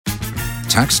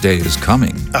Tax day is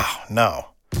coming. Oh, no.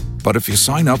 But if you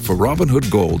sign up for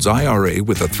Robinhood Gold's IRA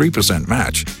with a 3%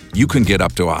 match, you can get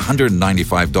up to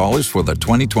 $195 for the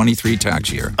 2023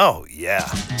 tax year. Oh, yeah.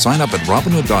 Sign up at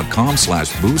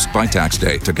Robinhood.com/boost by tax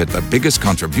day to get the biggest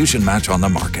contribution match on the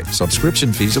market.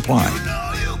 Subscription fees apply.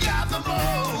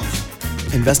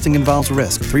 Investing involves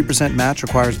risk. 3% match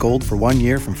requires gold for 1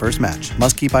 year from first match.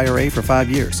 Must keep IRA for 5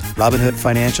 years. Robinhood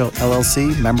Financial,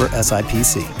 LLC, member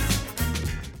SIPC.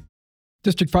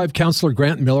 District 5 Councilor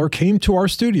Grant Miller came to our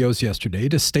studios yesterday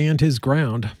to stand his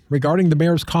ground. Regarding the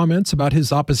mayor's comments about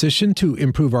his opposition to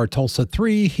Improve Our Tulsa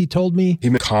 3, he told me,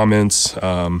 he made comments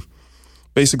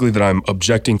basically that I'm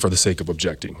objecting for the sake of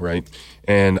objecting, right?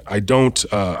 And I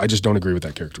just don't agree with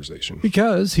that characterization.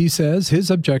 Because he says his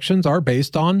objections are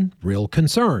based on real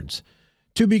concerns.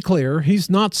 To be clear, he's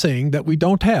not saying that we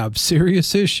don't have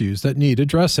serious issues that need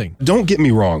addressing. Don't get me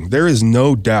wrong. There is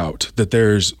no doubt that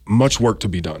there's much work to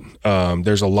be done.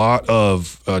 There's a lot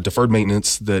of deferred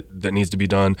maintenance that needs to be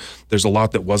done. There's a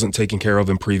lot that wasn't taken care of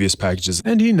in previous packages.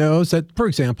 And he knows that, for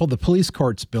example, the police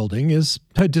courts building is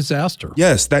a disaster.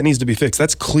 Yes, that needs to be fixed.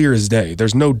 That's clear as day.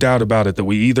 There's no doubt about it that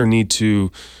we either need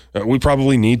to we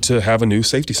probably need to have a new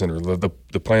safety center.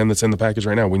 The plan that's in the package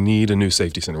right now, we need a new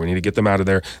safety center. We need to get them out of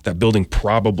there. That building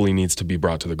probably needs to be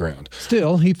brought to the ground.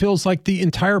 Still, he feels like the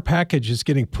entire package is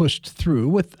getting pushed through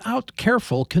without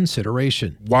careful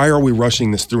consideration. Why are we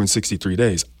rushing this through in 63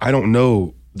 days? I don't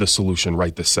know the solution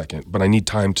right this second, but I need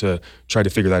time to try to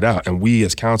figure that out. And we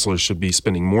as councilors should be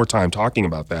spending more time talking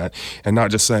about that and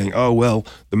not just saying, oh, well,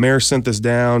 the mayor sent this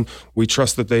down. We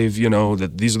trust that they've,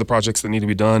 that these are the projects that need to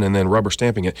be done, and then rubber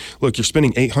stamping it. Look, you're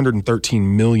spending $813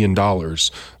 million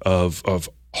of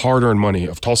hard-earned money,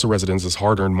 of Tulsa residents'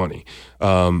 hard-earned money.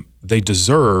 They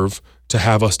deserve to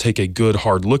have us take a good,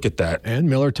 hard look at that. And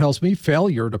Miller tells me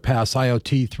failure to pass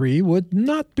IOT3 would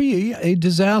not be a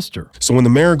disaster. So when the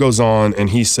mayor goes on and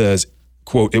he says,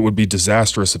 quote, it would be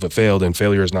disastrous if it failed and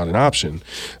failure is not an option,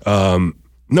 no,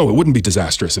 it wouldn't be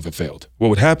disastrous if it failed. What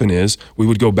would happen is we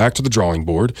would go back to the drawing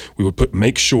board. We would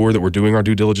make sure that we're doing our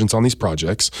due diligence on these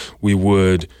projects. We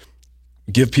would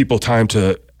give people time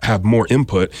to have more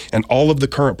input, and all of the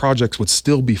current projects would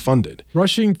still be funded.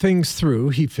 Rushing things through,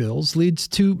 he feels, leads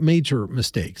to major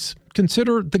mistakes.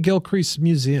 Consider the Gilcrease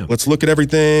Museum. Let's look at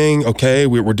everything. Okay,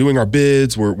 we're doing our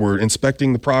bids. We're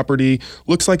inspecting the property.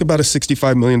 Looks like about a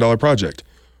 $65 million project.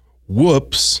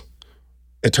 Whoops.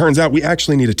 It turns out we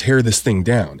actually need to tear this thing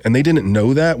down. And they didn't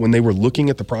know that when they were looking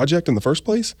at the project in the first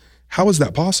place? How is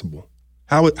that possible?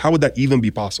 How would that even be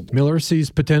possible? Miller sees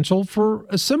potential for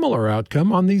a similar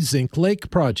outcome on the Zinc Lake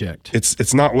project.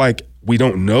 It's not like we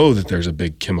don't know that there's a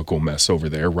big chemical mess over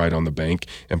there right on the bank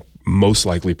and most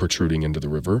likely protruding into the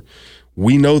river.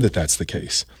 We know that that's the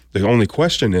case. The only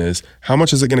question is, how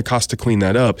much is it going to cost to clean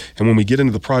that up? And when we get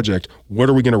into the project, what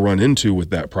are we going to run into with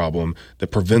that problem that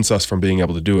prevents us from being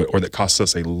able to do it, or that costs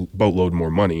us a boatload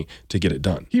more money to get it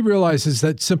done? He realizes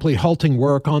that simply halting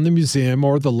work on the museum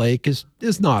or the lake is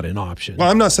not an option.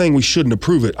 Well, I'm not saying we shouldn't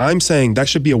approve it. I'm saying that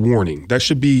should be a warning.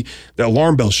 The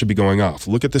alarm bells should be going off.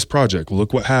 Look at this project.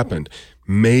 Look what happened.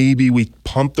 Maybe we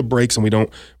pump the brakes and we don't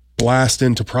blast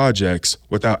into projects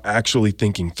without actually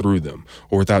thinking through them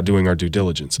or without doing our due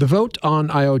diligence. The vote on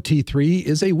IOT3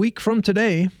 is a week from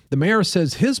today. The mayor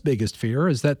says his biggest fear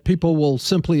is that people will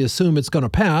simply assume it's going to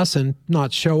pass and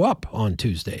not show up on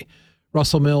Tuesday.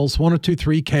 Russell Mills,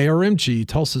 102.3 KRMG,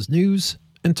 Tulsa's News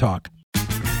and Talk.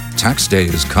 Tax day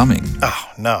is coming.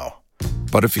 Oh, no.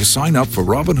 But if you sign up for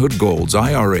Robinhood Gold's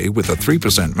IRA with a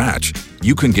 3% match,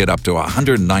 you can get up to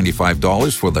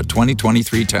 $195 for the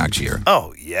 2023 tax year.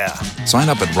 Oh, yeah. Sign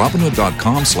up at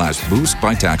Robinhood.com/boost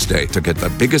by tax day to get the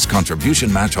biggest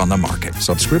contribution match on the market.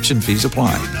 Subscription fees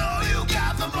apply.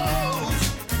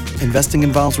 Investing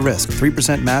involves risk.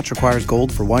 3% match requires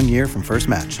gold for 1 year from first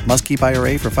match. Must keep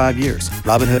IRA for 5 years.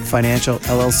 Robinhood Financial,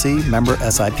 LLC, member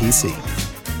SIPC.